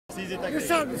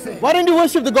Why don't you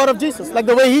worship the God of Jesus like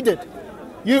the way he did?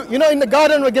 You know, in the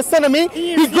garden of Gethsemane,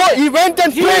 he went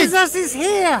and prayed. Jesus is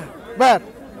here. Where?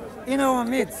 In our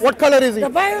midst. What color is he? The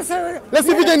Bible says, let's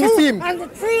see if we can see him. And the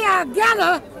three are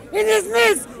gathered in his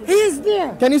midst. He is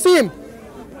there. Can you see him?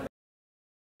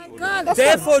 God.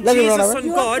 Therefore, Jesus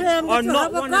and God are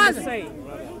not one and the same.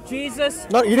 Jesus.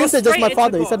 No, he didn't say just my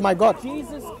Father. He said my God.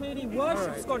 Jesus clearly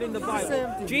worships God in the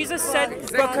Bible. Jesus said,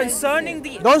 but concerning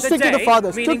the stick to the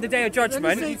Father. Meaning the day of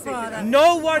judgment,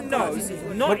 no one knows,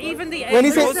 not even the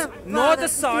angels, nor the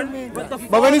Son, but the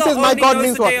Father. But when he says my God knows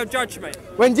means the what? day of judgment.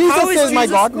 When Jesus says my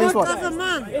God means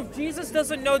what? If Jesus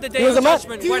doesn't know the day of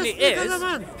judgment when it is,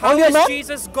 how is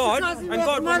Jesus God and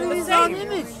God one and the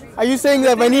same? Are you saying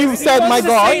that when he said my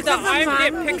God, say that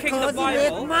I'm nitpicking the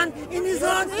Bible?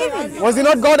 Was he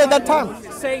not God at that time?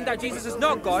 Saying that Jesus is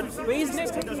not God, but he's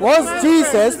nitpicking. Was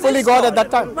Jesus fully God at that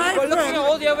time? But looking at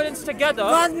all the evidence together,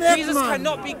 Jesus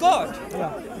cannot be God.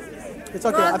 Yeah. It's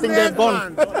okay, I think they've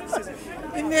gone.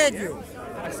 He made you.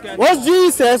 Was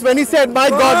Jesus, when he said my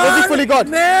God, was he fully God?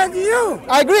 Made you.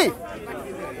 I agree.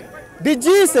 Did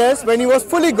Jesus, when he was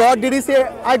fully God, did he say,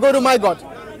 I go to my God?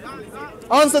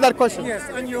 Answer that question. Yes,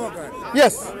 and your God.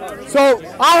 Yes. So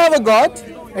I have a God,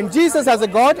 and Jesus has a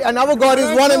God, and our God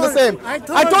is one and the same. I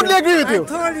totally agree with you. I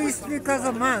told you he speaks as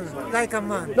a man, like a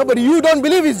man. No, but you don't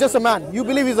believe he's just a man. You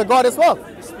believe he's a God as well.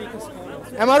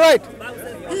 Am I right?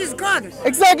 He's God.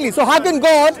 Exactly. So how can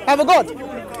God have a God?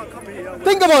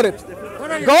 Think about it.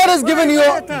 God has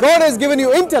given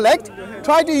you intellect.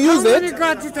 Try to use it. How many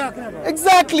gods you talking about?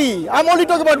 Exactly. I'm only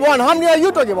talking about one. How many are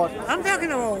you talking about? I'm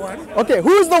talking about one. Okay,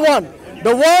 who's the one?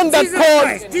 The one that Jesus called...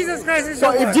 Christ. Jesus Christ is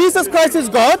so the if one. Jesus Christ is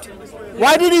God,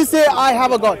 why did he say, I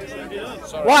have a God?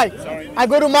 Why? I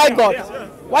go to my God.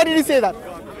 Why did he say that?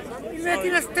 He's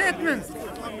making a statement.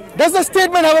 Does the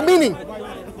statement have a meaning?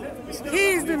 He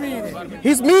is the meaning.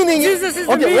 His meaning Jesus is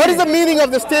the okay, meaning. What is the meaning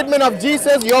of the statement of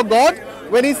Jesus, your God,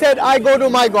 when he said, I go to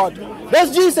my God?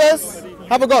 Does Jesus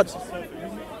have a God?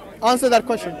 Answer that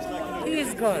question. He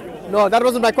is God. No, that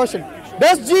wasn't my question.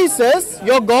 Does Jesus,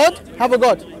 your God, have a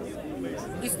God?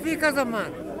 He speaks as a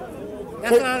man.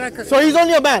 That's all I can So he's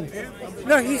only a man?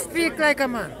 No, he speaks like a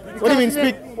man. What do you mean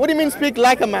speak? What do you mean speak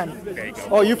like a man?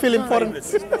 Oh, you feel important?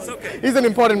 It's okay. He's an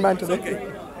important man today. It's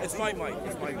okay. It's my mic.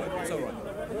 It's my mic. It's all right.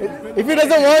 If he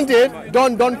doesn't want it,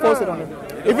 don't force it on him.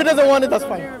 If he doesn't want it, that's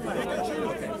fine.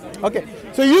 Okay.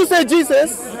 So you say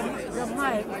Jesus.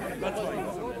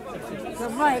 The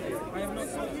mic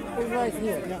is right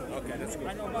here. Okay, that's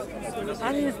good.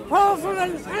 And he's powerful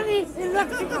and he's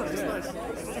electrical.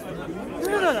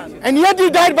 And yet he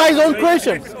died by his own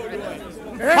creation.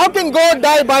 How can God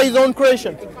die by his own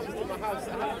creation?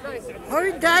 How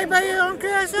he died by his own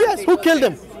creation? Yes. Who killed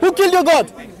him? Who killed your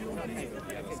God?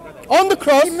 On the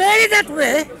cross. He made it that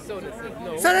way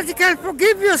so that he can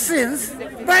forgive your sins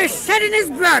by shedding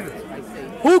his blood.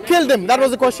 Who killed him? That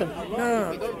was the question.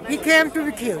 No, he came to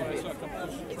be killed.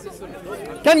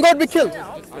 Can God be killed?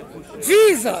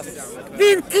 Jesus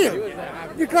being killed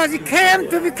because he came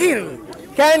to be killed.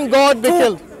 Can God be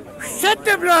killed? Shed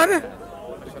the blood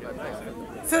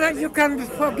so that you can be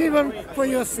forgiven for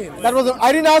your sins. That was.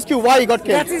 I didn't ask you why he got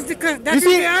killed. That is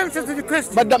the answer to the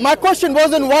question. But my question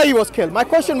wasn't why he was killed. My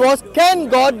question was, can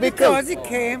God be killed? Because he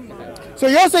came. So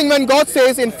you're saying when God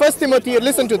says in 1 Timothy,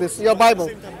 listen to this, your Bible.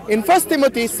 In 1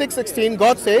 Timothy 6:16,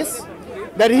 God says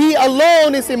that he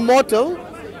alone is immortal,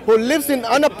 who lives in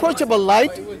unapproachable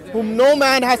light, whom no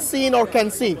man has seen or can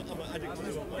see.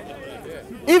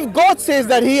 If God says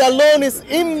that he alone is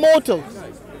immortal,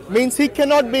 means he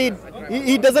cannot be,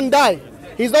 he doesn't die.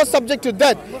 He's not subject to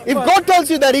death. If God tells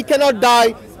you that he cannot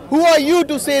die, who are you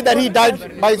to say that he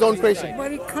died by his own creation?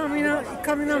 But he came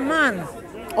in a man.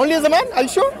 Only as a man? Are you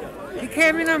sure? He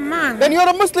came in a man. Then you're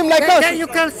a Muslim like us. Then you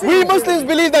can see. We Muslims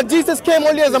believe that Jesus came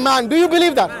only as a man. Do you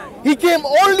believe that? He came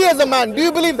only as a man. Do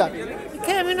you believe that? He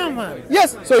came in a man.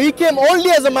 Yes, so he came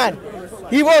only as a man.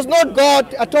 He was not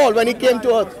God at all when he came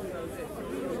to earth.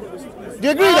 Do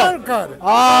you agree with that? God.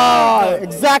 Ah,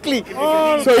 exactly.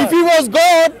 So if he was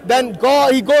God, then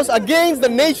God, he goes against the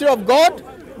nature of God,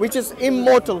 which is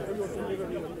immortal.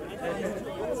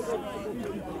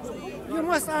 You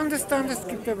must understand the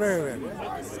scripture very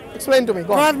well. Explain to me.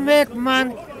 Go on. God made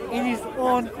man in his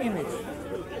own image.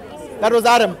 That was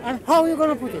Adam. And how are you going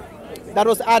to put it? That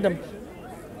was Adam.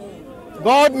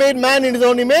 God made man in his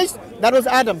own image. That was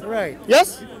Adam. Right.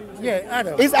 Yes? Yeah,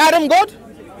 Adam. Is Adam God?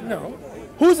 No.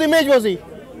 Whose image was he?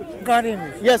 God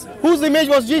image. Yes. Whose image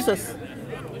was Jesus?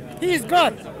 He is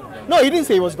God. No, he didn't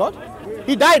say he was God.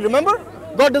 He died, remember?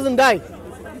 God doesn't die.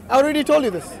 I already told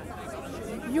you this.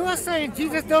 You are saying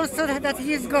Jesus don't say that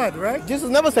he is God, right? Jesus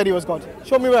never said he was God.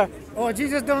 Show me where. Oh,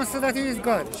 Jesus don't say that he is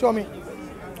God. Show me.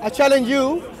 I challenge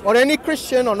you or any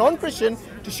Christian or non-Christian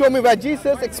to show me where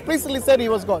Jesus explicitly said he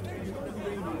was God.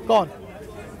 Go on.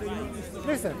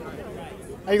 Listen.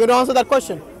 Are you going to answer that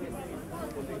question?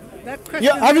 That question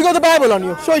Yeah, have you got the Bible on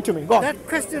you? Show it to me. Go on. That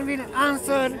question been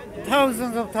answered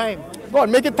thousands of times. Go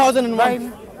on. Make it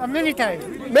 1001. Many times.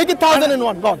 Make it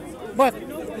 1001. Go on. But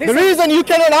The reason you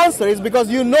cannot answer is because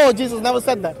you know Jesus never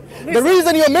said that. The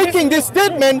reason you're making this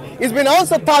statement is been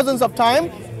answered thousands of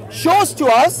times, shows to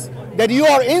us that you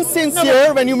are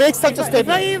insincere when you make such a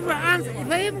statement. If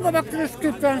I even go back to the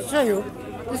scripture and show you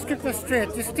the scripture straight,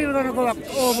 you're still going to go back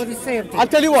over the same thing. I'll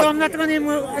tell you what. So I'm not going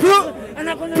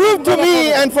to Prove to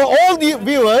me and for all the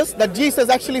viewers that Jesus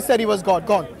actually said he was God.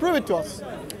 Go on. Prove it to us.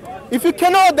 If you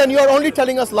cannot, then you are only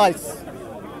telling us lies.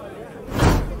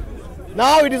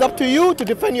 Now it is up to you to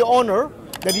defend your honor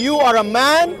that you are a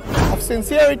man of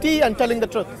sincerity and telling the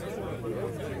truth.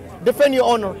 Defend your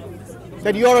honor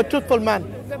that you are a truthful man.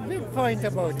 The big point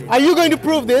about it. Are you going to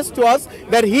prove this to us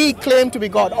that he claimed to be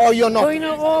God or you're not? Going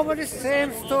over the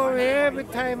same story every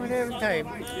time and every time.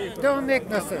 Don't make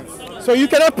no sense. So you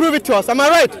cannot prove it to us, am I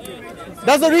right?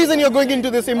 That's the reason you're going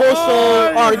into this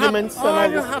emotional arguments and all all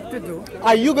you this. have to do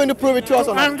Are you going to prove it to us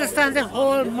or not? understand the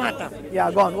whole matter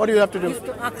Yeah, go on. What do you have to is do?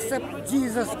 to accept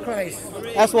Jesus Christ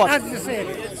As what? as the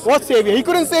Savior. What savior? He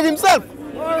couldn't save himself.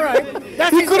 All right.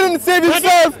 That He is- couldn't save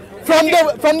himself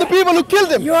from the people who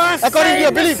killed him, You are according to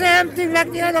your saying the belief. same thing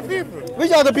like the other people.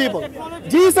 Which other people?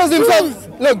 Jesus himself.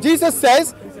 Look, Jesus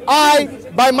says, I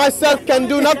by myself can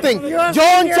do nothing.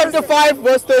 John chapter 5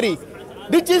 verse 30.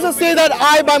 Did Jesus say that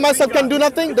I by myself can do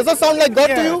nothing? Does that sound like God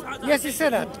to you? Yes, he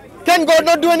said that. Can God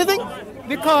not do anything?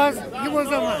 Because he was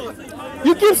a man.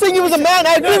 You keep saying he was a man.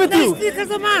 I agree with you. Speak as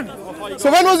a man. So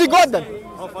when was he God then?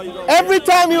 Every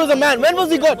time he was a man. When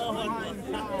was he God?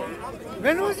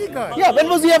 When was he God? Yeah, when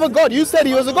was he ever God? You said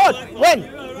he was a God. When?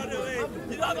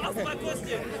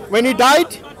 When he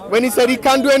died? When he said he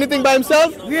can't do anything by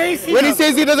himself? Where is he When now? he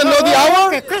says he doesn't know the hour?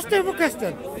 Okay, question for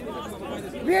question.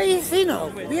 Where is he now?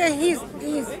 Where is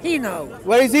he now?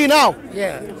 Where is he now?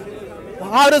 Yeah.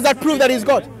 How does that prove that he's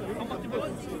God?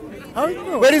 How it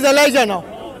goes? Where is Elijah now?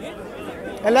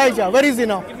 Elijah, where is he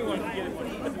now?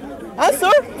 Answer?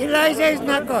 Elijah is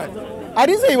not God. I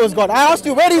didn't say he was God. I asked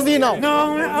you, where is he now?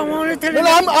 No, I'm only telling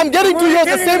No, you. I'm getting to you at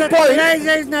the same point.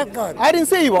 Elijah is not God. I didn't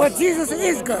say he was. But Jesus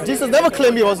is God. Jesus never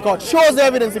claimed he was God. Show us the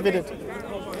evidence if he did.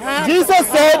 Jesus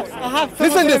said,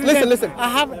 listen this, listen. I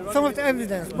have some of the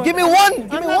evidence. but Give me one.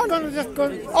 Give I'm me not one. going to just go.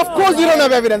 Of course you don't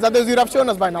have evidence, otherwise you'd have shown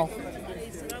us by now.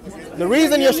 The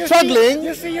reason you're struggling,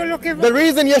 You see, you're looking for. the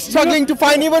reason you're struggling to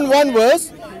find even one verse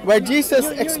where Jesus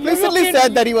explicitly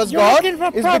said that he was God is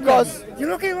because... You're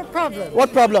looking for problems.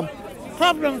 What problem?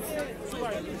 Problems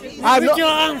I have with your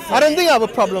answer. I don't think I have a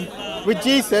problem with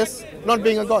Jesus not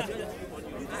being a God.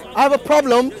 I have a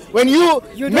problem when you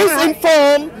You don't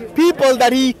misinform people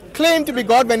that he claimed to be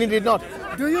God when he did not.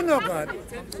 Do you know God?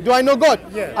 Do I know God?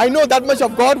 Yeah. I know that much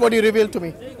of God, what he revealed to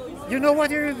me. You know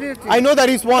what he revealed to you? I know that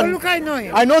he's Oh, one. look, I know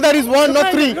him. I know that he's one,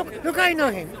 not three. Look, I know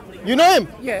him. You know him?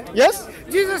 Yeah. Yes?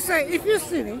 Jesus said, if you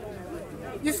see me,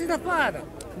 you see the Father.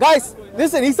 Guys,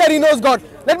 listen, he said he knows God.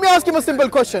 Let me ask him a simple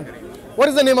question. What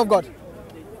is the name of God?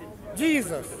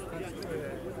 Jesus.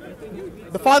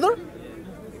 The Father?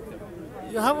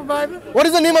 You have a Bible? What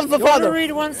is the name of the You want to Father?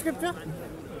 read one scripture?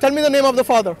 Tell me the name of the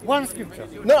Father. One scripture.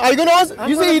 No, are you going to answer? I'm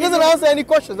You gonna see, he give doesn't you- answer any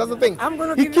questions. That's the thing. I'm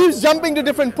gonna He give you- keeps jumping to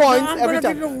different points I'm every going to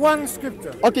give time. you one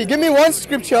scripture. Okay, give me one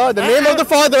scripture, the name of the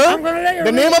Father, I'm gonna let you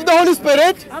the read name it. of the Holy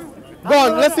Spirit. I'm Go on,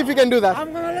 gonna- let's see if you can do that.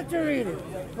 I'm going to let you read it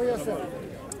for yourself.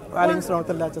 Oh,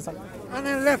 And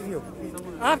I left you.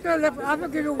 After I left, I'm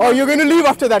going to give you one. you're going to leave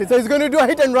after that. So he's going to do a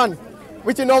hit and run,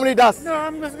 which he normally does. No,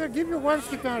 I'm just going to give you one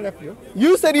scripture and I left you.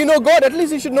 You said you know God, at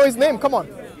least you should know his name. Come on.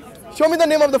 Show me the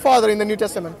name of the Father in the New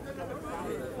Testament.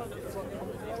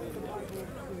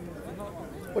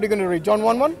 What are you going to read? John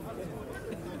 1:1?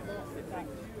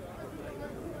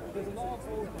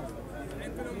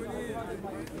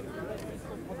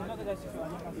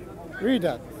 Read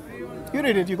that. You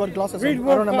read it, you got glasses Read on.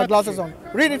 I don't have my word glasses on.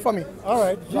 Read it for me. All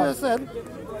right. Jesus said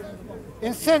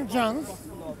in St. John's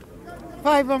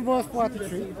 5 and verse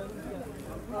 43,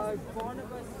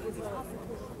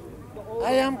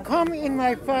 I am come in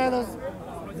my Father's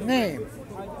name.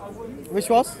 Which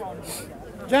was?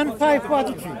 John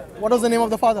 5:43. What was the name of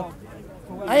the Father?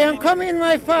 I am come in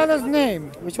my Father's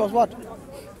name, Which was what?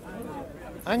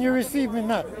 and you receive me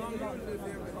not.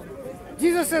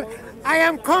 Jesus said, I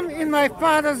am come in my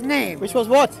Father's name. Which was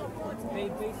what?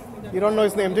 You don't know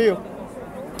his name, do you?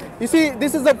 You see,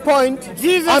 this is the point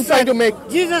I'm trying to make.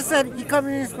 Jesus said he come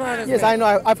in his Father's Yes, name. I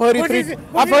know. I've heard it What is three. it?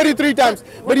 What I've is heard it? it 3 times.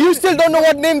 What But is you it? still don't know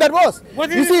what name that was. What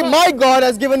is You it see, for? my God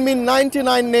has given me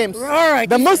 99 names. All right.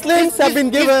 The Muslims have been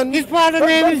given. His father's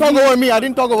name Don't is talk Jesus. over me. I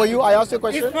didn't talk over you. I asked you a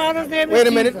question. His father's name Wait is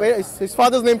a minute. Jesus. Wait, his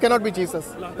father's name cannot be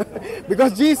Jesus.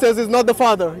 Because Jesus is not the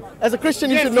father. As a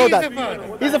Christian, you Yes, should know he's that. the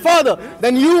father. He's the father.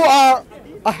 Then you are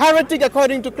a heretic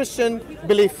according to Christian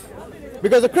belief.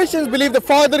 Because the Christians believe the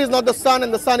Father is not the Son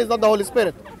and the Son is not the Holy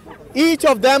Spirit. Each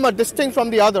of them are distinct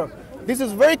from the other. This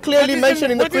is very clearly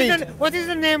mentioned in the creed. What is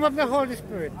the name of the Holy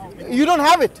Spirit? You don't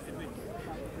have it.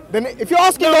 Then if you're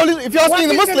asking the What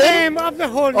Muslim, is the name of the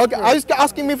Holy okay, Spirit? are you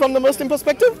asking me from the Muslim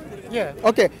perspective? Yeah.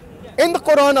 Okay. In the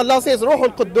Quran, Allah says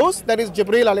Ruhul Quddus, that is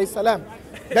Jibreel alayhi salam.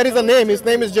 That is a name. His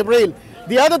name is Jibreel.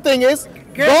 The other thing is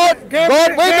God.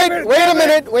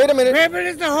 Wait a minute. Gabriel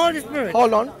is the Holy Spirit.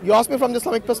 Hold on. You asked me from the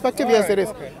Islamic perspective? All Yes, right, it is.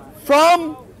 okay.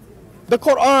 From the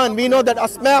Quran, we know that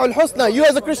Asma'ul Husna, you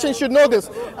as a Christian should know this.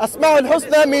 Asma'ul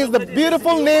Husna means the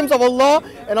beautiful names of Allah,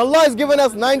 and Allah has given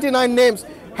us 99 names.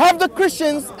 Have the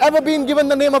Christians ever been given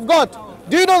the name of God?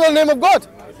 Do you know the name of God?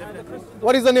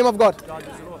 What is the name of God?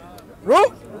 Ruh?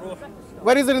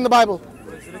 Where is it in the Bible?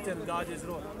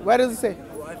 Where does it say?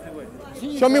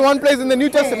 Show me one place in the New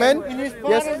Testament. In his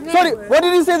Yes. father's name. Sorry, what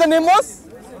did he say the name was?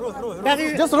 That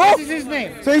is, Just that Ruh. is his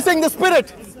name. So he's saying the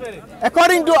spirit.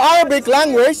 According to Arabic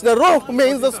language, the Ruh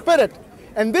means the spirit.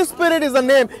 And this spirit is a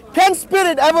name. Can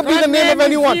spirit ever be God's the name name of is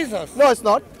anyone? Jesus. No, it's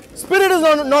not. Spirit is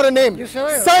not a name. You sure?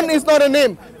 Son is not a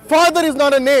name. Father is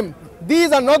not a name.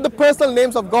 These are not the personal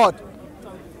names of God.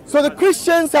 So the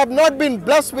Christians have not been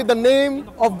blessed with the name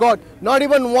of God. Not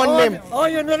even one name. Oh,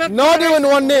 you know that. Not Father even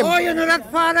one name. Oh, you know that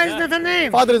Father is not a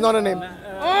name. Father is not a name.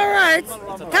 All right.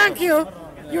 Thank you.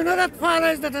 You know that Father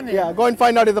is not a name. Yeah, go and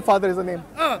find out if the Father is a name.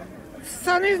 Oh,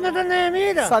 Son is not a name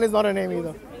either. Son is not a name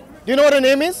either. Do you know what a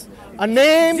name is? A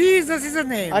name. Jesus is a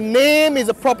name. A name is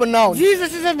a proper noun.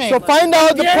 Jesus is a name. So find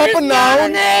out the There proper is not a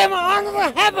noun. name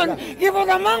under heaven given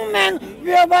among men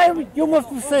whereby you must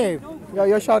be saved. Yeah,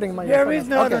 you're shouting my There is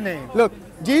no other name. Look,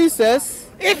 Jesus.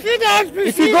 If you don't If you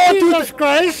receive go to Jesus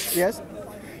Christ, Yes,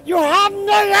 you have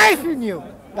no life in you.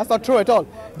 that's not true at all.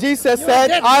 Jesus You are said,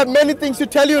 dead. I have many things to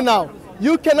tell you now.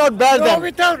 You cannot bear No, them.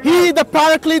 without He, now. the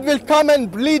Paraclete, will come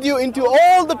and lead you into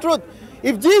all the truth.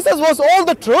 If Jesus was all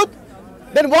the truth,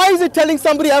 then why is he telling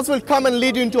somebody else will come and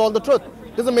lead you into all the truth?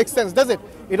 Doesn't make sense, does it?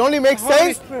 It only makes Holy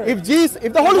sense Spirit.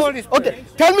 if the Holy Spirit. Okay,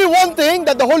 tell me one thing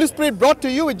that the Holy Spirit brought to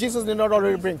you which Jesus did not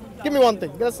already bring. Give me one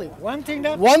thing. Let's see. One thing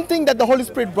that One thing that the Holy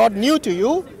Spirit brought new to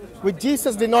you which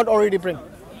Jesus did not already bring.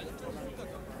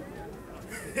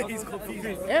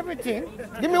 everything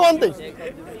Give me one thing.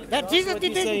 that Jesus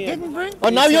didn't bring. Oh,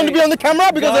 now you want to be on the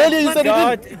camera because earlier you said he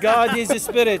didn't. God is a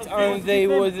spirit, and the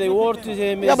word to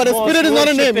him is Yeah, but a spirit is not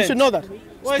a name. You should know that.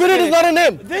 Spirit is not a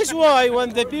name. This why when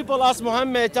the people asked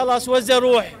Muhammad, tell us what's the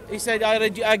ruh, he said,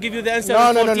 I give you the answer No,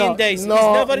 in no, 14 no, days. no, He's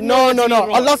never no, known no, what's no. the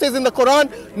ruh. Allah says in the Quran,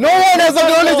 no one has the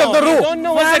knowledge of the You ruh. don't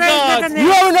know what's the Father is not God. a name.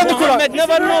 You haven't read the Muhammad Quran.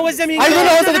 never know what's the meaning. Are you going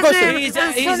to answer the question? He's Son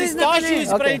a is not a statue, name.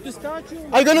 he's praying to statue.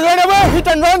 Are you going to run away? Hit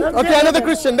and run? Okay, another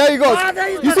Christian. There you go. Father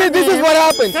is You not see, a this is name. what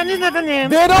happens. Son is not a name.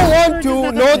 They don't want Spirit is to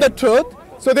not a know name. the truth,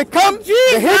 so they come,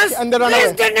 they hit, Jesus and they run is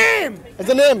away. the name. It's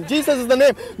the name. Jesus is the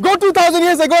name. Go 2,000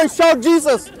 years ago and shout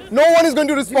Jesus. No one is going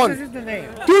to respond. Jesus is the name.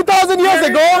 2,000 years There is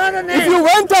ago, not a name. if you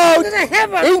went out In the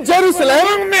heaven, in Jerusalem,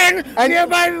 among men, and-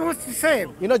 whereby we must be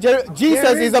saved. you know, Jesus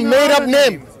There is is a no made-up other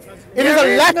name. name. It is There a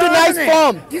is no other Latinized name.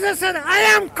 form. Jesus said, I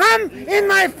am come in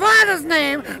my Father's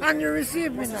name, and you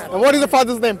receive me not. And what is the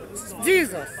Father's name?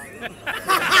 Jesus.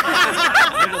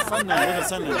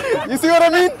 You see what I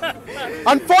mean?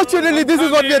 Unfortunately, this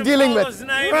is what we are dealing with.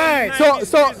 Right.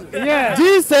 So Yeah.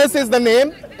 Jesus is the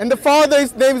name, and the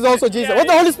Father's name is also Jesus.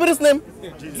 What's the Holy Spirit's name?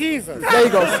 Jesus. There you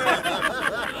go.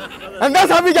 And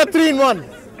that's how we get 3 in 1.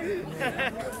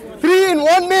 3 in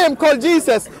 1 name called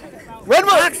Jesus. When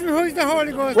was, Ask me who is the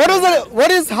Holy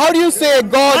Ghost. how do you say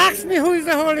God? Ask me who is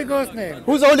the Holy Ghost name.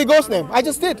 Who's the Holy Ghost name? I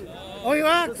just did. Oh, you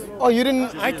asked? Oh, you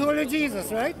didn't. I told you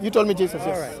Jesus, right? You told me Jesus,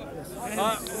 yes. All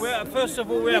right. First of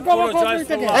all, we You go apologize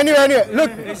for again. what Anyway,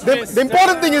 look, the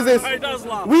important thing is this.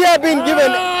 We have been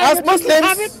given, as You think you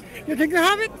have Muslims, it? You think you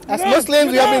have it? as No, Muslims,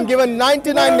 you we have been don't. given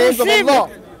 99 You names of receive Allah.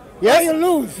 it. Yes? Or you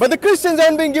lose. But the Christians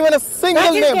haven't been given a single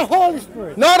That is the name. Holy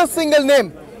Spirit. Not a single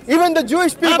name. Even the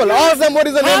Jewish people, Have you- ask them what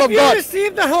is the name Have of you God.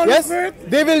 received the Holy Yes? Spirit?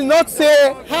 They will not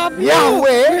say Have you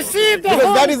Yahweh received the because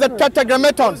that Holy is a Spirit?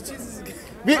 tetragrammaton.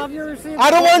 Have you received I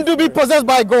the don't Holy want to be possessed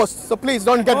by ghosts, so please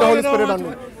don't get the Oh, Holy you don't Spirit on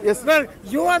want me. to- Yes. Well,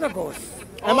 you are the ghost.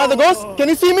 Am I the ghost? Can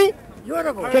you see me? You are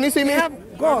the ghost. Can you see me? We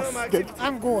have ghosts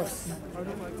and ghosts.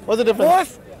 What's the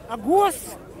difference? A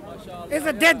ghost is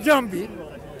a dead zombie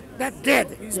that dead.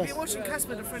 Yes.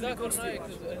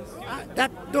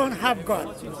 That don't have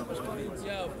God.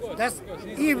 That's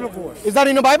evil force. Is that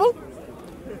in the Bible?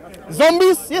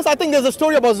 Zombies? Yes, I think there's a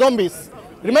story about zombies.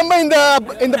 Remember in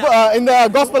the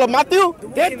Gospel of Matthew?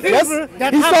 Dead people Yes,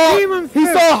 that have demon he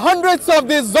spirits. saw hundreds of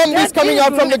these zombies Dead coming out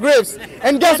people from the graves.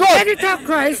 And guess that what? did of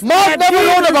Christ, Mark that never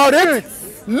wrote demon about it. spirits.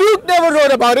 Luke never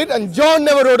wrote about it, and John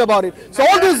never wrote about it. So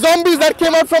all these zombies that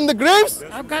came out from the graves,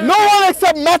 no one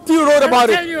except Matthew wrote about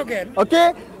I'll tell it. you again.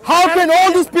 Okay? How can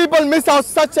all these people miss out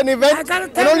such an I event gotta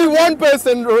and tell only you one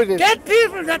person wrote it? Dead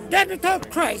people that dead without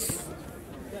Christ,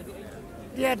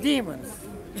 they are demons.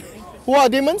 Who are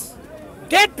demons?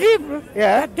 Dead people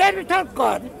Yeah. that dead without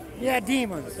God, they are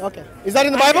demons. Okay. Is that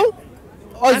in the Bible?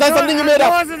 Or is that something you made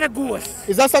up? Those are the ghosts.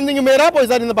 Is that something you made up or is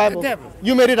that in the Bible? The devil.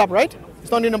 You made it up, right?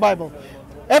 It's not in the Bible.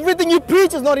 Everything you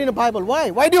preach is not in the Bible. Why?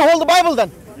 Why do you hold the Bible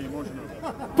then?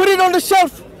 Put it on the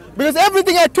shelf. Because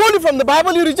everything I told you from the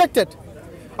Bible, you rejected.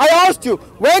 I asked you,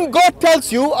 when God tells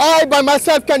you, I by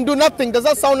myself can do nothing, does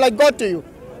that sound like God to you?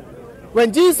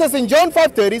 When Jesus in John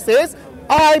 5:30 says,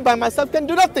 I by myself can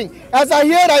do nothing. As I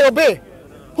hear, I obey.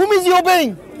 Whom is he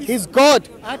obeying? He's God.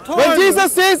 I told When you.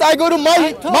 Jesus says, I go to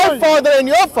my told Father and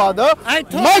your Father, I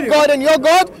told my you. God and your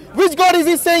God, which God is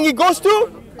he saying he goes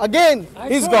to? Again,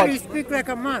 he's told God. you, speak like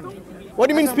a man. What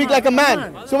do you mean Like a speak man, like a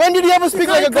man? man. So when did he ever speak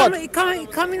like a God? He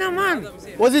come in a man.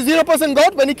 Was he 0%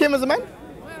 God when he came as a man?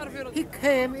 He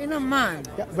came in a man.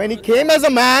 Yeah. When he came as a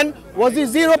man, was he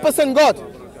 0% God?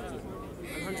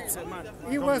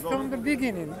 He was from the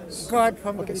beginning, God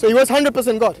from the So he was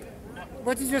 100% God. beginning.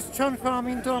 But he just transformed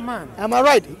into a man. Am I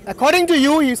right? According to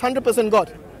you, he's 100%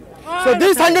 God. All So the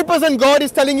this time. 100% God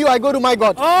is telling you, I go to my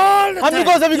God. All the How many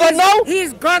time. gods have you got now?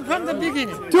 He's God from the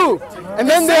beginning. 2. And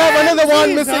then they have another one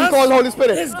Jesus missing called Holy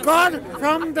Spirit. is God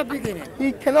from the beginning.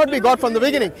 He cannot be God from the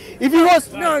beginning. If he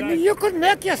was, No, you could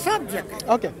make your subject.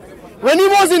 okay. When he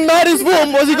was in Mary's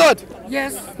womb, was he God?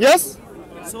 Yes, Yes?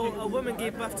 So a woman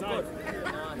gave birth to God.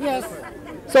 yes.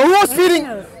 So who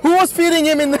was feeding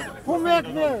him in the, Who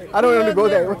made Mary? I don't want to go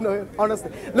there, no,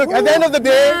 honestly. Look, at the end of the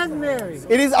day, Who made Mary?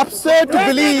 it is absurd to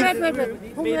believe.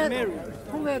 Who made Mary?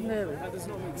 Who made Mary? That does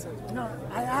not make sense. No,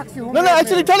 I asked you who No, made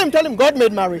actually Mary. tell him, God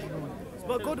made Mary.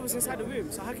 But God was inside the womb,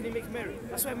 so how can he make Mary?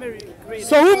 That's why Mary created.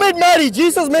 So who made Mary?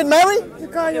 Jesus made Mary?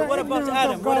 Because you're What about ignorant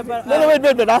Adam? of What God. about No,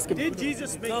 wait, ask him. Did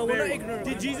Jesus make No, we're not Mary? ignorant.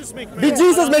 Did Jesus make Mary? Did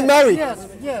Jesus make Mary? Yes,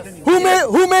 yes.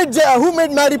 Who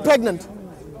made Mary pregnant?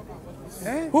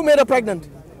 Eh? Who made her pregnant?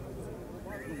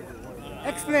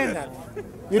 Explain that.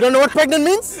 You don't know what pregnant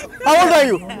means? How old are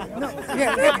you?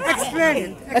 Yeah, explain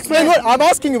it. Explain what? I'm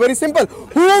asking you, very simple.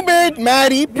 Who made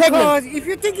Mary pregnant? Because if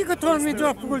you think you could turn me into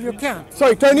a fool, you can't.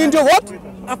 Sorry, turn you into what?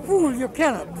 A fool, you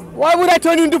cannot. Why would I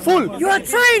turn you into fool? You are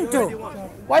trying to.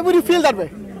 Why would you feel that way?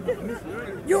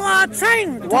 You are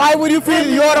trying to. Why would you feel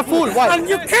you are a fool? Why? And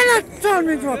you cannot turn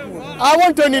me into a fool. I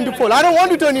won't turn you into fool. I don't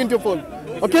want to turn you into fool.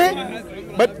 Okay?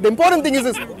 But the important thing is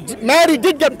this. Mary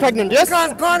did get pregnant, yes?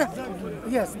 Because God,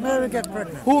 yes, Mary get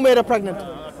pregnant. Who made her pregnant?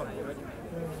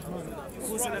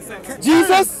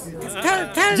 Jesus?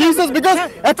 Tell Jesus, them,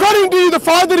 because according to you, the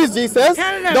Father is Jesus,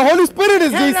 Tell them. the Holy Spirit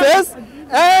is Tell them. Jesus,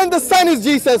 and the Son is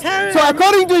Jesus. Tell So them.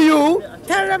 according to you,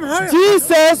 tell them her.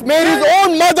 Jesus made his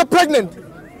own mother pregnant.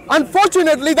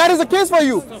 Unfortunately, that is the case for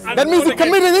you. That means he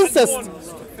committed incest.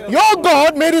 Your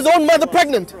God made his own mother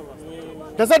pregnant.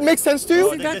 Does that make sense to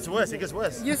you? It gets worse. It gets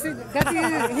worse. You see,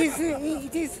 that is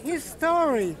it is his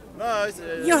story. No, it's,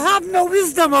 You have no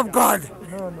wisdom of God.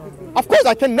 Of course,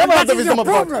 I can never And have the that is wisdom your of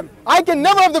God. problem. I can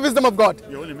never have the wisdom of God.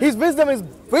 His wisdom is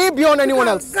way beyond anyone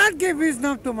else. God gave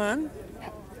wisdom to man.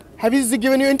 Have he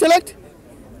given you intellect?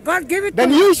 God gave it Then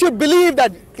to you should believe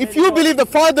that if you believe the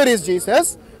Father is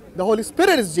Jesus, the Holy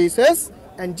Spirit is Jesus,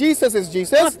 and Jesus is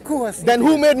Jesus, Of course. then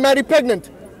who made Mary pregnant?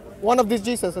 One of these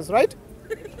Jesuses, right?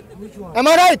 Am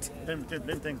I right?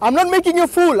 I'm not making you a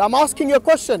fool. I'm asking you a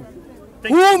question.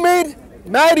 Who made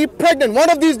Mary pregnant? One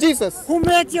of these Jesus. Who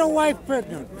made your wife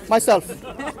pregnant? Myself.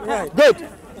 Right. Good.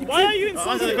 Why are you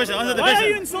insulted? Answer the question. Answer the Why are question.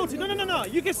 you insulted? No.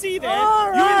 You can see there. All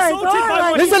You right, insulted all by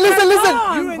right. what Listen, he listen, listen. You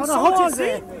For the insulted. whole See?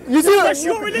 day. You see, That's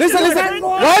your religion. listen. That's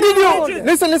Why did your you religion.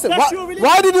 listen? That's your religion.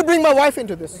 Why did you bring my wife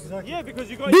into this? Yeah,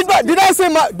 because you got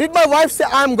Did my wife say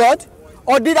I'm God,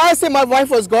 or did I say my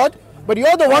wife was God? But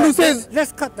you're the one who says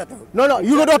Let's cut that out. no.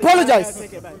 You got to apologize.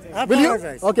 Will you?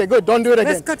 Apologize. Okay, good. Don't do it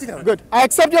again. Let's cut it out. Good. I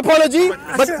accept your apology.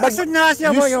 I shouldn't ask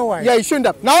you about your wife. Yeah, you shouldn't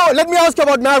have. Now let me ask you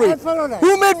about Mary. I follow that.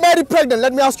 Who made Mary pregnant?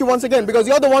 Let me ask you once again, because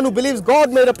you're the one who believes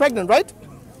God made her pregnant, right?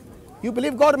 You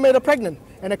believe God made her pregnant,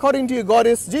 and according to you, God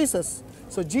is Jesus.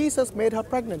 So Jesus made her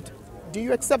pregnant. Do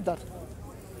you accept that?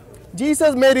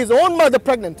 Jesus made his own mother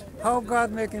pregnant. How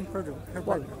God make him pregnant?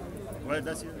 Well,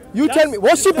 that's you. You tell me,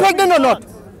 was she pregnant or not?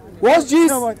 Was Jesus? You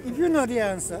know what? If you know the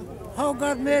answer, how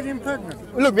God made him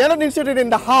pregnant? Look, we are not interested in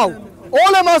the how.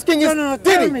 All I'm asking is, No, did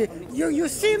tell he? me. You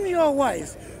seem you're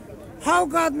wise. How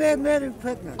God made him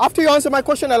pregnant? After you answer my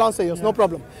question, I'll answer yours. No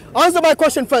problem. Answer my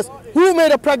question first. Who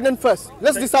made her pregnant first?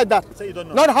 Let's decide that. Say you don't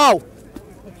know. Not how.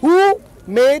 Who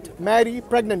made Mary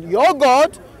pregnant? Your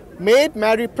God made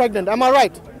Mary pregnant. Am I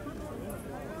right?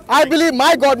 I believe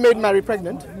my God made Mary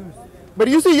pregnant. But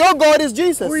you see, your God is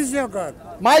Jesus. Who is your God?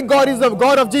 My God is the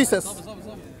God of Jesus.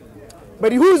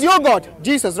 But who is your God?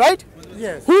 Jesus, right?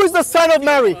 Yes. Who is the son of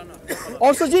Mary?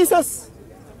 Also Jesus.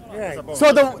 Right.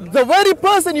 So the very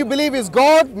person you believe is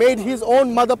God made his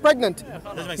own mother pregnant.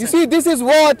 You see, this is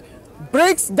what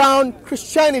breaks down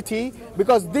Christianity,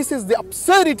 because this is the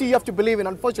absurdity you have to believe in,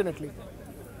 unfortunately.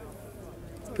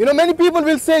 You know, many people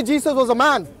will say Jesus was a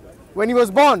man when he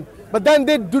was born, but then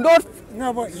they do not,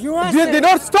 No, but you are they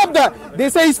don't stop there. They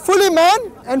say he's fully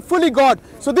man and fully God.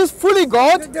 So this fully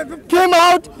God came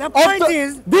out the of point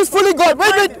is, this fully God.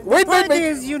 The Wait. point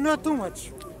is, you know too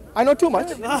much. I know too much.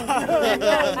 So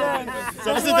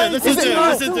listen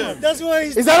to him. That's why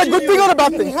Is that a good thing or a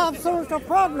bad He thing? have solved a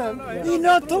problem. You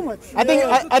know too much. I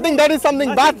think that is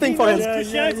something bad thing for him.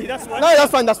 Christianity, that's why. No,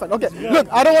 that's fine. Okay. Look,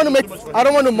 I don't want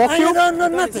to mock And you you. don't know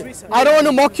nothing. I don't want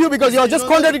to mock you because you're just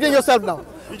contradicting yourself now.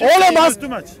 Too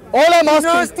much. All I'm He knows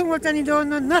asking, too much and you don't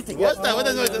know nothing.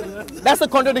 that's the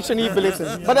contradiction he believes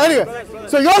in. But anyway,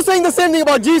 so you're saying the same thing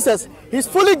about Jesus. He's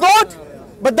fully God,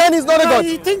 but then he's not a No, God.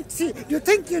 you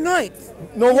think you know it.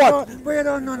 Know what? But you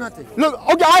don't know nothing. Look,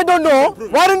 okay, I don't know.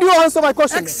 Why don't you answer my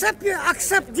question?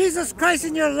 Accept Jesus Christ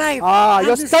in your life. Ah,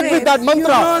 you're and be stuck with saved. that mantra. You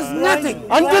knows nothing.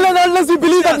 Until and unless you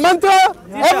believe that mantra,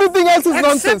 everything else is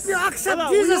nonsense. Accept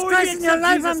Jesus Christ in your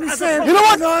life and be saved. You know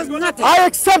what? knows nothing. I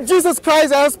accept Jesus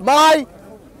Christ as my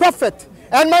prophet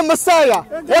and my Messiah.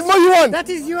 What more you want? That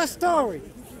is your story.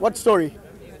 What story?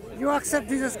 You accept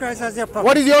Jesus Christ as your prophet.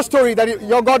 What is your story that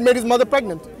your God made his mother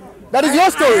pregnant? That is your I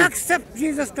story. accept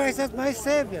Jesus Christ as my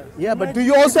Savior. Yeah, but do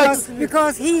you also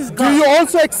Because He's God. do you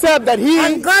also accept that And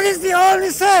he God is the only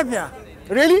Savior.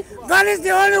 really? God is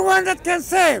the only one that can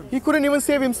save. He couldn't even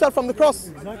save himself from the cross.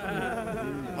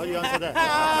 How do you answer that?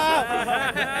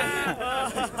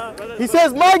 He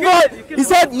says, "My God." He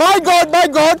said, my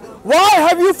God, why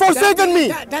have you forsaken me?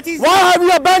 that is- Why have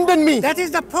you abandoned me?" That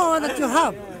is the power that you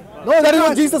have. No, that is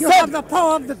what Jesus you said. have the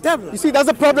power of the devil. You see, that's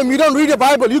the problem. You don't read your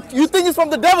Bible. You think it's from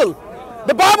the devil.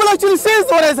 The Bible actually says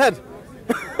what I said.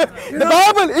 In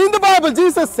the Bible,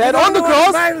 Jesus said You don't on the know what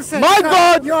the cross, Bible says. my You are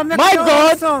God, making my your own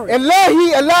God, story.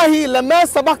 Ilahi, lama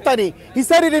sabachthani. He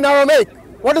said it in Aramaic.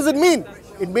 What does it mean?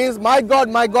 It means, my God,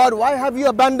 why have you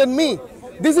abandoned me?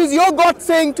 This is your God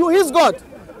saying to his God,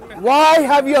 why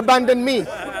have you abandoned me?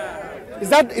 Is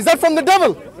that from the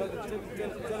devil?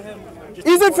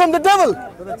 Is it from the devil?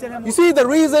 You see, the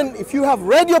reason, if you have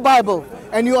read your Bible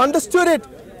and you understood it,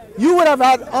 you would have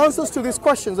had answers to these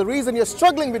questions. The reason you're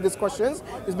struggling with these questions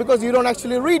is because you don't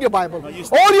actually read your Bible.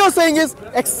 All you're saying is,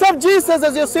 accept Jesus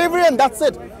as your Savior and that's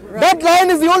it. That line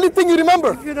is the only thing you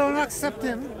remember. If you don't accept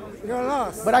Him, you're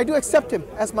lost. But I do accept him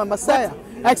as my Messiah.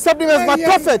 I accept him as my Yeah,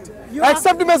 prophet. I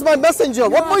accept him as my messenger.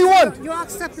 What more you want? You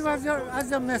accept Him as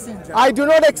your messenger. I do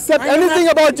not accept anything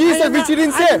about Jesus which he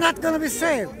didn't say. You're not going to be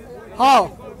saved.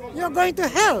 How? You're going to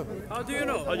hell. How do you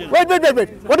know? Wait.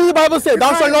 What does the Bible say?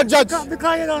 Thou shalt not judge.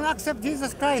 Because you don't accept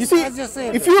Jesus Christ You see, as your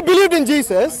Savior. if you believed in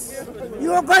Jesus,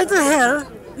 You are going to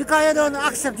hell because you don't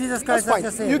accept Jesus that's Christ as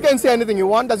your fine. Savior. You can say anything you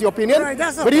want. That's your opinion. Right,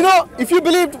 that's But you know, if you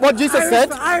believed what Jesus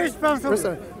said, I respond from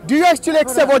listen, do you actually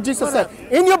accept what Jesus said?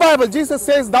 In your Bible, Jesus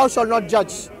says, "Thou shalt not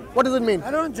judge." What does it mean?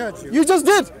 I don't judge you. You just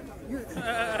did.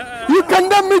 You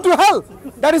condemn me to hell.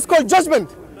 That is called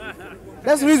judgment.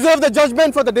 Let's reserve the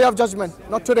judgment for the day of judgment,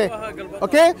 not today.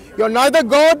 Okay? You're neither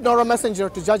God nor a messenger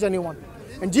to judge anyone.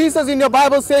 And Jesus in your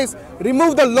Bible says,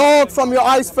 remove the log from your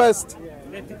eyes first.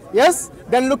 Yes?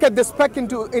 Then look at the speck in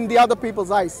the other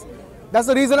people's eyes. That's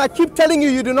the reason I keep telling you,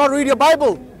 you do not read your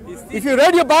Bible. If you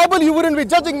read your Bible, you wouldn't be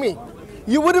judging me.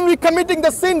 You wouldn't be committing the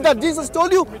sin that Jesus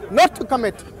told you not to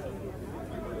commit.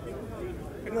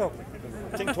 Look,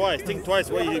 Think twice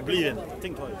what you believe in.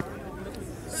 Think twice.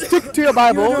 Stick to your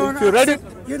Bible. If you read it,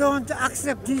 you don't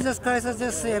accept Jesus Christ as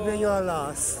your Savior, you're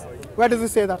lost. where does it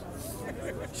say that?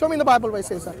 Show me in the Bible where it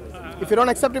says that. If you don't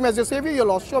accept him as your Savior, you're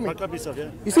lost. Show me. Back up yourself, yeah?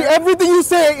 You see, everything you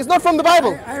say is not from the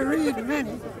Bible. I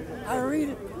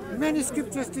read many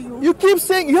scriptures to you. You keep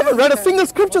saying you haven't read a single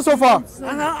scripture so far.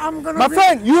 And I'm gonna My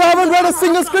friend, you haven't read a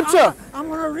single scripture. I'm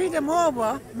going to read them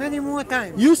over many more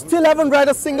times. You still haven't read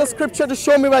a single scripture to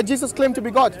show me where Jesus claimed to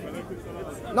be God.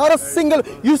 Not a single.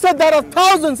 You said there are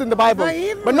thousands in the Bible,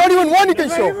 but not even one you can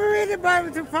If I show. even read the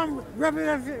Bible from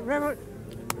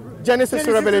Genesis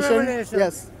to Revelation.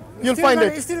 Yes. You'll find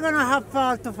it. You're still going to have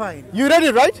fault to find. You read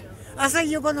it, right? I say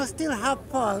you're going to still have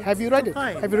fault. Have you read to it?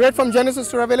 find. Have you read from Genesis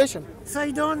to Revelation? So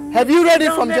you don't. Have you read it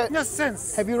don't from make no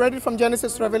sense. Have you read it from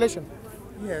Genesis to Revelation?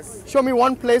 Yes. Show me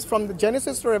one place from the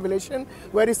Genesis to Revelation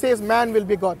where it says man will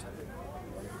be God.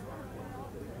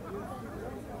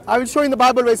 I will show you in the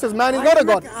Bible where it says man is not a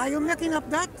God. Are you making up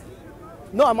that?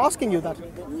 No, I'm asking you that.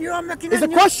 You are making It's a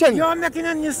new, question. You are making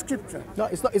a new scripture. No,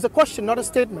 it's not. It's a question, not a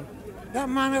statement. That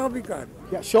man will be God.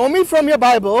 Yeah, show me from your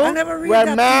Bible I never read where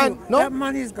that man. to you. No. That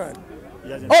man is God.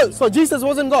 Oh, so Jesus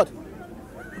wasn't God,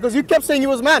 because you kept saying he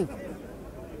was man.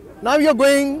 Now you're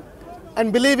going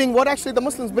and believing what actually the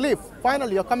Muslims believe.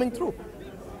 Finally, you're coming through.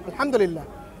 Alhamdulillah.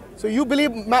 So you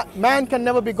believe man can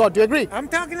never be God. Do you agree? I'm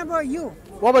talking about you.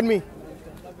 What about me?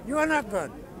 You are not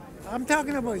God. I'm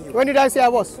talking about you. When did I say I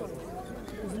was?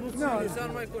 No.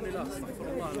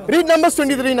 Read Numbers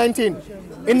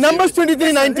 23:19. In Numbers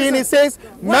 23:19 it says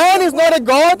man is not a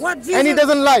God and he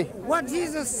doesn't lie. What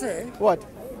Jesus said, What?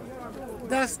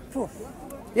 that's proof.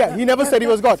 Yeah, he never said he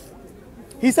was God.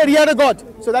 He said he had a God.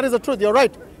 So that is the truth. You're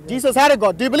right. Jesus had a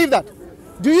God. Do you believe that?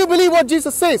 Do you believe what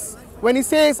Jesus says when he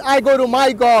says, I go to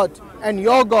my God and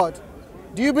your God?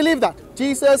 Do you believe that?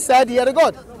 Jesus said he had a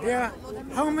God. Yeah.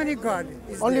 How many God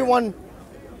is Only there? one.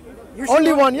 You Only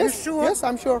sure? one, You yes. sure? Yes,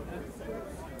 I'm sure.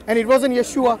 And it wasn't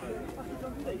Yeshua.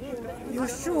 You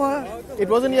sure? It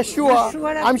wasn't Yeshua. You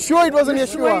sure that- I'm sure it wasn't You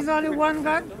sure is Yeshua. only one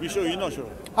God? You sure? You're not sure?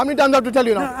 How many times do I have to tell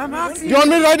you No, now? I'm asking Do you want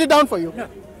me to write it down for you? No.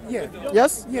 Yeah.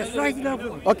 Yes? Yes, write it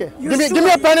down. Okay. You Give me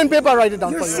sure? a pen and paper, write it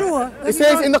down You for you. sure? It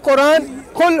says in the Quran,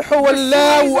 قُلْ هُوَ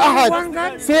اللَّهُ one أَحَدٌ.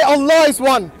 God? Say Allah is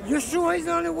one. You sure is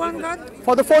only one God?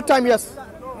 For the fourth time, yes.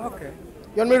 Okay.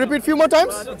 You want me to repeat a few more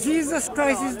times? Jesus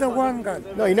Christ is the one God.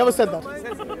 No, he never said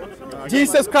that.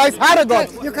 Jesus Christ had a God.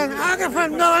 You can argue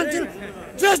from now until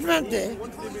Judgment Day.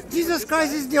 Jesus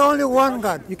Christ is the only one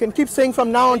God. You can keep saying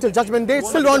from now until Judgment Day, it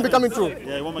still won't be coming true.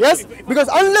 it won't be Yes? true. Because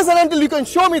unless and until you can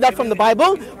show me that from the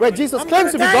Bible, where Jesus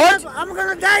claims to be God, I'm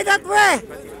going to die that way.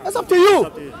 that's up to you.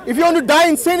 If you want to die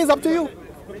in sin, it's up to you.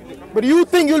 But you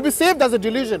think you'll be saved, that's a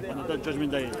delusion. That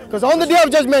judgment day. Because on the day of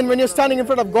judgment, when you're standing in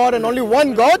front of God and only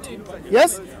one God,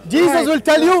 yes, Jesus Right. will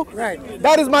tell you, Right.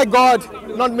 that is my God,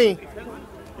 not me.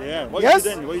 Yeah. What Yes?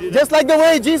 you did then? What you did Just like the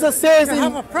way Jesus says You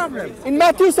have a in problem.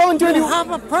 Matthew You 7:20.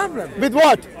 have a problem With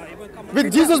what?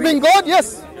 With Jesus being God?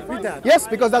 Yes. with that. Yes,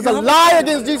 because that's You a have a lie problem.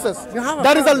 against Jesus. You have a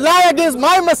That is a problem. lie against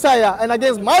my Messiah and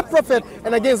against my prophet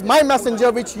and against my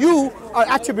messenger, which you are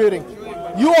attributing.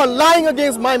 You are lying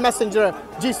against my messenger,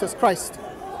 Jesus Christ.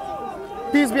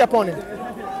 Peace be upon him.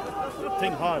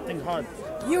 Think hard. Think hard.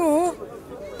 You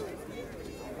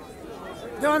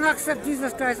don't accept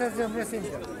Jesus Christ as your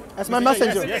messenger. As my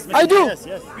messenger. Yes, I do. Yes,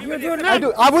 yes. You do not. I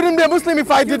do. I wouldn't be a Muslim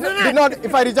if I did not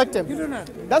if I reject him. You do not.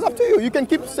 That's up to you. You can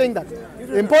keep saying that.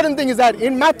 The important thing is that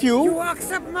in Matthew You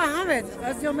accept Muhammad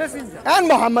as your messenger. and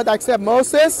Muhammad, I accept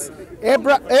Moses,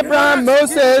 Abraham,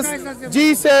 Moses,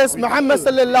 Jesus, Muhammad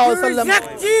sallallahu You alaihi wasallam.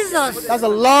 reject Jesus. That's a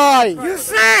lie. You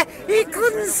say he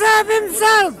couldn't save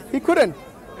himself. He couldn't.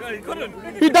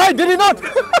 He died, did he not?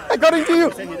 According to you.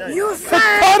 You say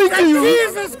According that to you.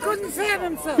 Jesus couldn't save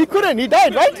himself He couldn't. He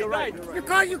died, right?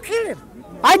 because you killed him.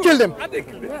 I killed him.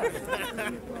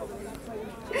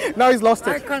 Now he's lost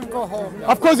I it. can't go home now.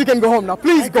 Of course you can go home now.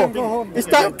 Please go. can go home. It's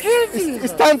time. You killed It's, Jesus.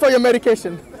 it's time for your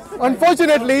medication.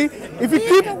 Unfortunately, if you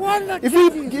keep the one that if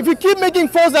killed you Jesus. if you keep making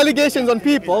false allegations on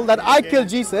people that I killed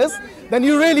Jesus, then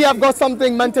you really have got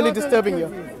something mentally disturbing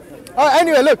you.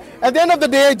 Anyway, look. At the end of the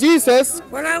day, Jesus.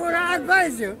 Well, I would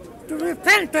advise you to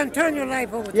repent and turn your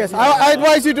life over to Yes, Jesus. I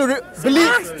advise you to believe.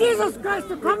 Ask Jesus Christ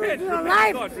to come into your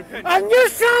life and you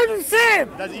shall be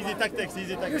saved. That's easy tactics.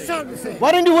 Easy You tactics. shall be saved.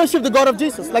 Why don't you worship the God of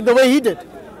Jesus like the way he did?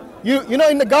 You know,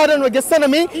 in the garden with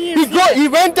Gethsemane, he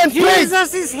went and prayed.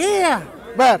 Jesus is here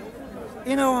Where?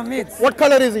 in our midst. What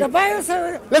color is he? The Bible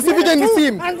says, Let's see if we where can two see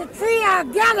him. and the three are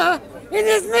gathered in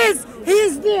his midst. He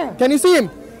is there. Can you see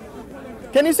him?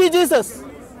 Can you see Jesus?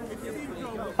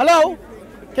 Hello?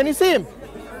 Can you see him?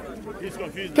 He's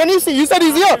confused. Can you see? You said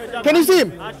he's here. Can you see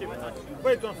him?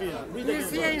 Quite confused. He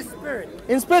is here in spirit.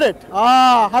 In spirit.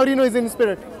 Ah, how do you know he's in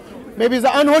spirit? Maybe it's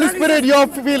the unholy spirit you're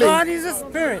feeling. God is a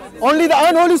spirit. Only the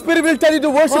unholy spirit will tell you to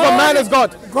worship a man as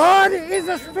God. God is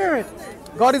a spirit.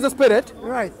 God is a spirit.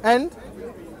 Right. And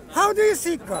How do you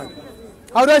seek God?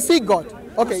 how do I seek God?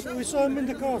 Okay, We saw him in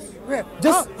the cross. Where?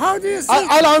 Just- how do you seek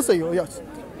I'll answer you. Yes.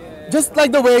 Just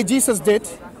like the way Jesus did,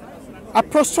 I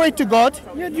prostrate to God.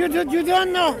 You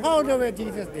don't know how the way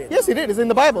Jesus did. Yes, he did. It's in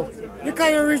the Bible.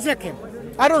 Because you reject him.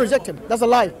 I don't reject him. That's a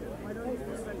lie.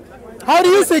 How do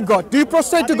you seek God? Do you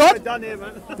prostrate to God? Done here,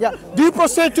 man. Yeah. Do you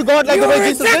prostrate to God like You the way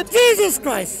Jesus reject did? Jesus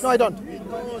Christ. No, I don't.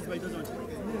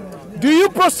 Do you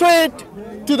prostrate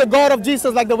to the God of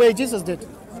Jesus like the way Jesus did?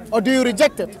 Or do you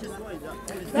reject it?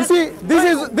 You see, this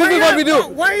is what we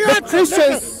do. The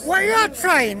Christians... What you are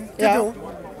trying to do,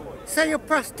 say you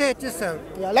prostrate yourself.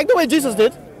 Yeah, like the way Jesus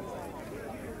did.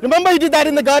 Remember he did that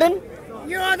in the garden?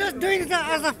 You are just doing it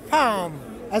as a form.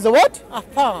 As a what? A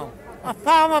form. A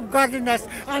form of godliness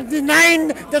and denying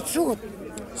the truth.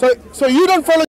 So you don't follow